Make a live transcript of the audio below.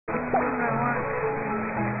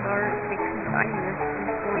I missed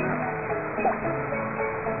this one up.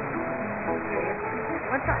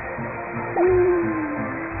 What's up?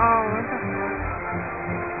 Oh, what's up?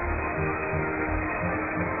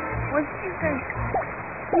 What you guys?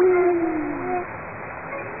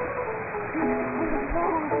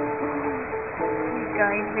 You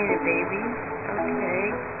guys made a baby?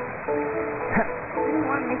 Okay. I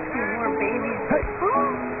want to make some more babies. I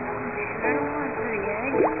don't want for the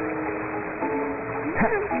egg.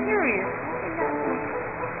 I'm curious.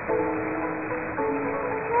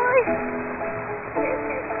 What?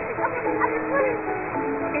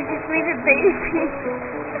 They just made a baby.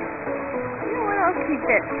 You know what? I'll keep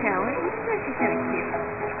that Chao. It's actually kind of cute.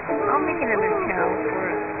 I'll make another Chao for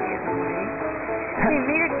it the other way. They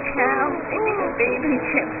made a Chao. They made a baby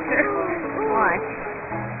chipster. Watch.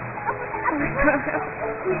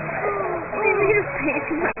 They made a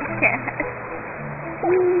baby cat.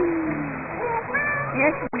 You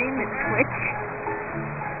have to name it Twitch.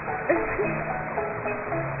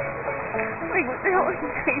 Like, what the hell is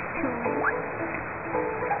this guy doing?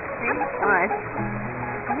 What?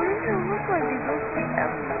 What does it look like? It looks like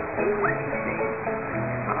that thing.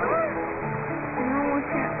 Huh? No, what's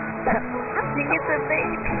that? I think it's a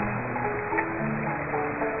baby.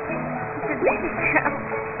 It's a baby cow.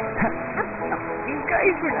 You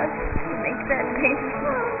guys were not supposed to make that baby.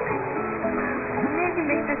 Maybe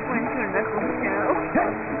make this one into a knuckle show.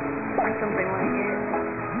 Or something like it.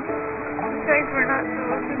 You guys were not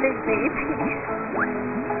supposed to make babies.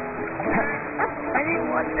 I didn't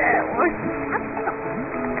want that one.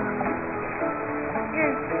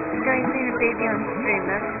 Yes, you guys made a baby on stream.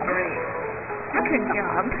 That's great. Good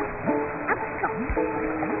job.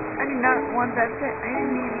 I did not want that to. I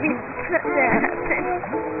didn't even mean that to happen.